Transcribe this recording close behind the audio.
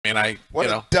mean, what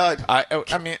a dud.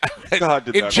 I mean,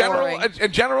 in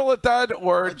general, a dud,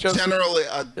 or just generally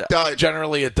a dud.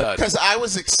 Generally a dud. Because I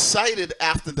was excited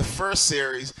after the first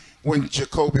series when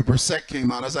Jacoby Brissett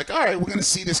came out. I was like, all right, we're going to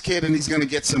see this kid, and he's going to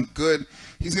get some good.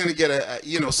 He's going to get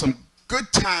some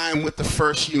good time with the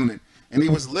first unit. And he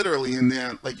was literally in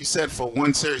there, like you said, for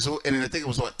one series, and I think it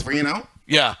was 3 and out.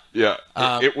 Yeah.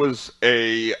 It was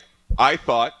I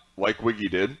thought, like Wiggy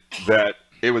did, that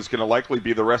it was going to likely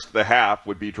be the rest of the half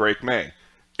would be Drake Maye.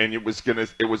 And it was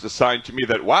a sign to me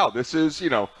that, wow, this is,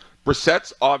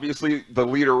 Brissett's obviously the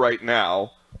leader right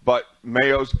now, but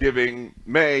Mayo's giving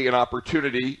Maye an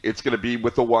opportunity. It's going to be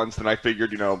with the ones that I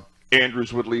figured,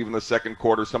 Andrews would leave in the second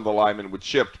quarter, some of the linemen would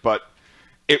shift, but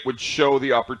it would show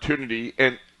the opportunity.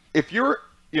 And if you're,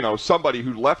 somebody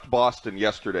who left Boston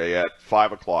yesterday at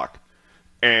 5 o'clock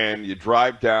and you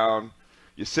drive down,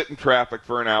 you sit in traffic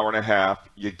for an hour and a half,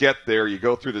 you get there, you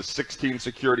go through the 16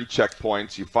 security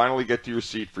checkpoints, you finally get to your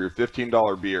seat for your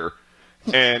 $15 beer,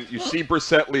 and you see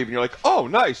Brissett leave, and you're like, oh,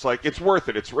 nice, like, it's worth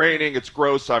it. It's raining, it's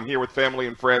gross, I'm here with family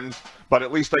and friends, but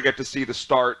at least I get to see the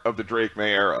start of the Drake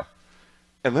Maye era.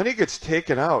 And then he gets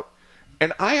taken out.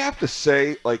 And I have to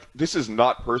say, like, this is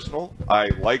not personal. I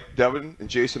like Devin and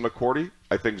Jason McCourty.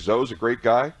 I think Zoe's a great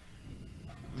guy.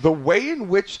 The way in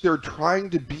which they're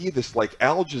trying to be this, like,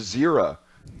 Al Jazeera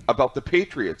about the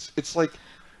Patriots, it's like,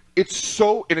 it's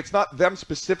so, and it's not them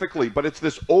specifically, but it's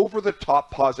this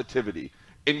over-the-top positivity.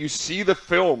 And you see the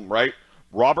film, right?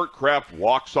 Robert Kraft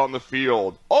walks on the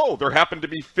field. Oh, there happened to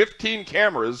be 15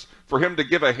 cameras for him to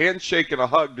give a handshake and a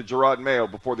hug to Jerod Mayo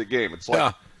before the game. It's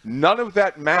like, none of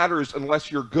that matters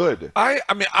unless you're good. I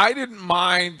mean, I didn't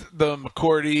mind the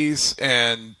McCourtys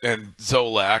and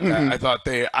Zolak. I thought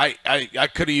I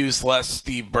could have used less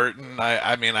Steve Burton.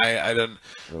 I mean, I didn't.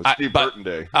 Steve Burton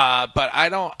day. But I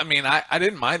don't. I mean, I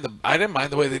didn't mind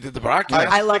the way they did the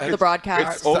broadcast. I liked the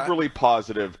broadcast. It's overly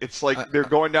positive. It's like they're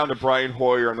going down to Brian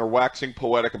Hoyer and they're waxing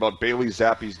poetic about Bailey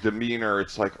Zappi's demeanor.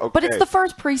 It's like, okay. But it's the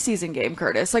first preseason game,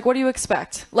 Curtis. Like, what do you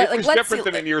expect? It's different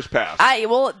than in years past.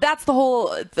 That's the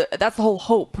whole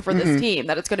hope for this team,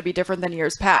 that it's going to be different than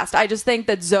years past. I just think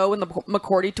that Zoe and the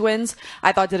McCourty twins,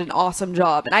 I thought, did an awesome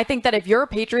job. And I think that if you're a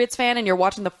Patriots fan and you're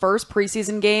watching the first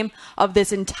preseason game of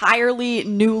this entirely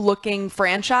new-looking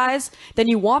franchise, then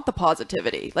you want the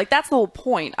positivity. Like, that's the whole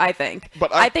point, I think.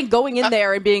 But I think going in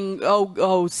there and being,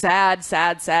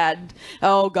 sad,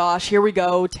 oh, gosh, here we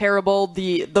go, terrible,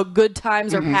 the good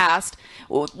times are past.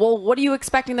 Well, what are you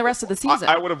expecting the rest of the season?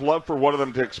 I would have loved for one of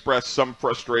them to express some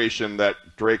frustration that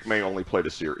Drake Maye only played a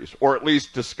series, or at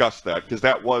least discuss that, because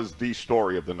that was the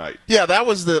story of the night. Yeah, that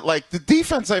was the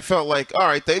defense. I felt like, all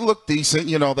right, they looked decent.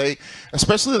 They,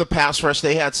 especially the pass rush,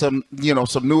 they had some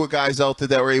newer guys out there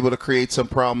that were able to create some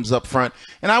problems up front.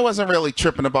 And I wasn't really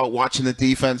tripping about watching the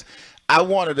defense. I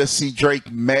wanted to see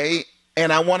Drake Maye,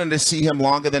 and I wanted to see him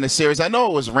longer than a series. I know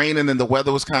it was raining and the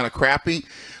weather was kind of crappy,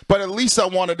 but at least I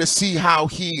wanted to see how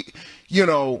he,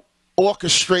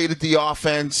 orchestrated the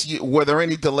offense. Were there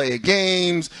any delay of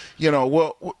games?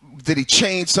 Did he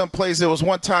change some plays? There was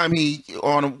one time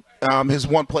on his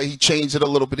one play, he changed it a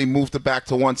little bit. He moved it back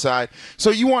to one side. So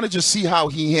you want to just see how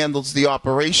he handles the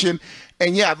operation.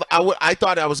 And, yeah, I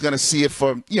thought I was going to see it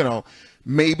for,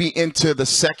 maybe into the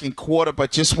second quarter, but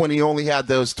just when he only had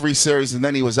those 3 series and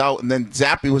then he was out and then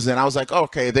Zappe was in, I was like,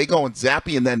 okay, they going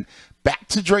Zappe and then back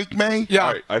to Drake Maye?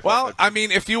 Yeah. I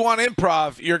mean, if you want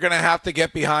improv, you're going to have to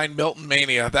get behind Milton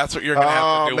Mania. That's what you're going to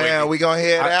have to do. Oh, man, we're going to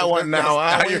hear that one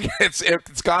now.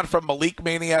 It's gone from Malik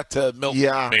Mania to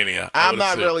Milton Mania. I'm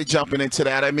not really jumping into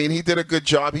that. I mean, he did a good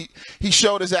job. He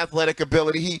showed his athletic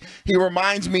ability. He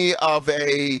reminds me of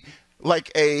a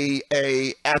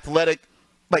athletic,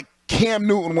 like Cam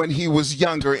Newton when he was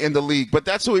younger in the league. But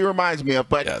that's who he reminds me of.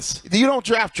 But you don't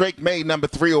draft Drake Maye number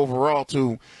 3 overall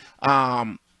to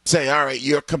say, all right,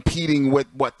 you're competing with,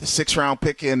 the 6th-round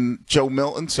pick in Joe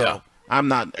Milton. So I'm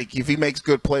not – if he makes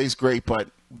good plays, great, but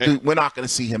we're not going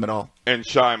to see him at all. And,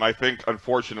 Shime, I think,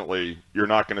 unfortunately, you're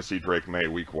not going to see Drake Maye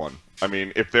week 1. I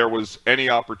mean, if there was any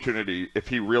opportunity, if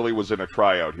he really was in a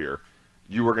tryout here,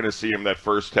 you were going to see him that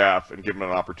first half and give him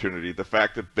an opportunity. The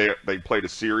fact that they played a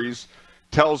series –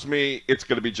 tells me it's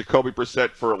going to be Jacoby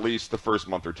Brissett for at least the first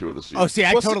month or 2 of the season. Oh, see,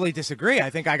 I totally disagree. I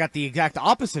think I got the exact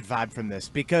opposite vibe from this,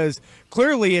 because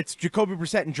clearly it's Jacoby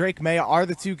Brissett and Drake Maye are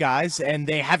the 2 guys, and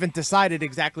they haven't decided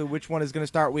exactly which one is going to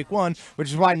start week 1, which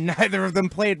is why neither of them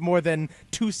played more than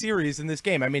 2 series in this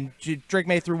game. I mean, Drake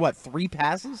Maye threw, 3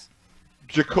 passes?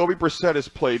 Jacoby Brissett has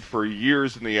played for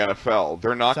years in the NFL.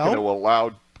 They're not going to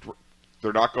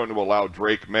allow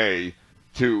Drake Maye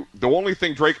the only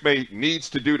thing Drake Maye needs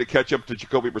to do to catch up to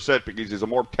Jacoby Brissett, because he's a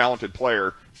more talented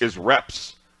player, is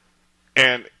reps.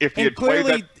 And if he had clearly,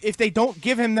 played that, if they don't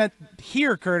give him that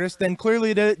here, Curtis, then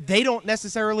clearly they don't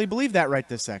necessarily believe that right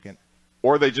this second.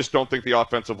 or they just don't think the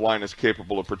offensive line is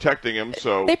capable of protecting him.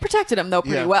 So they protected him though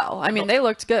pretty well. I mean, they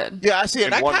looked good. Yeah, I see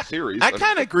it. In one series, I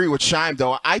kind of agree with Shime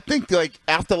though. I think like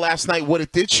after last night, what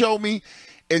it did show me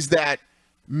is that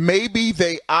maybe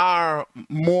they are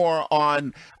more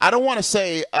on. I don't want to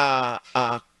say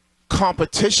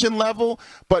competition level,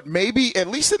 but maybe at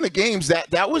least in the games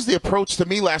that was the approach to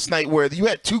me last night, where you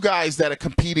had two guys that are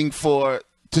competing to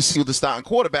see who the starting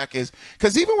quarterback is.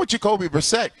 Because even with Jacoby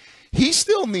Brissett, he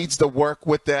still needs to work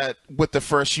with the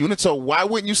first unit. So why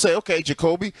wouldn't you say, okay,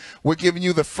 Jacoby, we're giving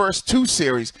you the first two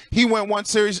series. He went one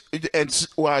series, and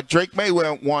Drake Maye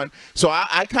went one. So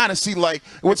I kind of see like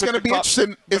what's going to be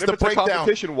interesting is the breakdown.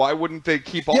 Competition, why wouldn't they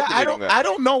keep alternating that? I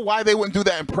don't know why they wouldn't do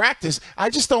that in practice. I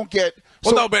just don't get.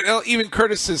 Well, no, but even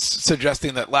Curtis is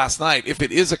suggesting that last night, if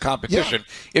it is a competition,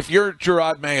 if you're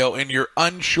Jerod Mayo and you're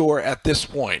unsure at this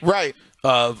point, right,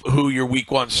 of who your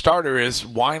week one starter is,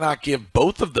 why not give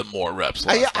both of them more reps?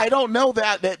 I don't know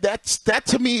that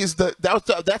to me is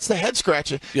that's the head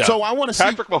scratcher. Yeah. So I want to see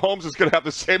Patrick Mahomes is going to have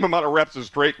the same amount of reps as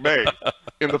Drake Maye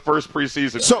in the first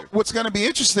preseason. So what's going to be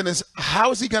interesting is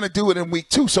how is he going to do it in week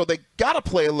two? So they got to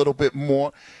play a little bit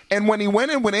more. And when he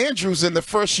went in with Andrews in the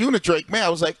first unit, Drake Maye, I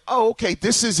was like, oh, okay,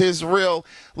 this is his real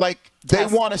they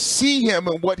want to see him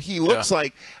and what he looks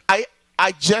like.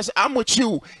 I'm with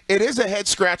you. It is a head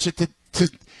scratcher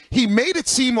he made it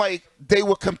seem like they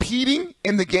were competing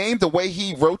in the game the way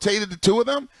he rotated the two of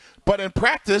them, but in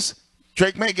practice,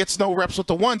 Drake Maye gets no reps with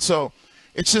the one, so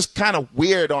it's just kind of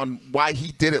weird on why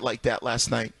he did it like that last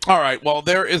night. All right, well,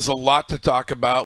 there is a lot to talk about.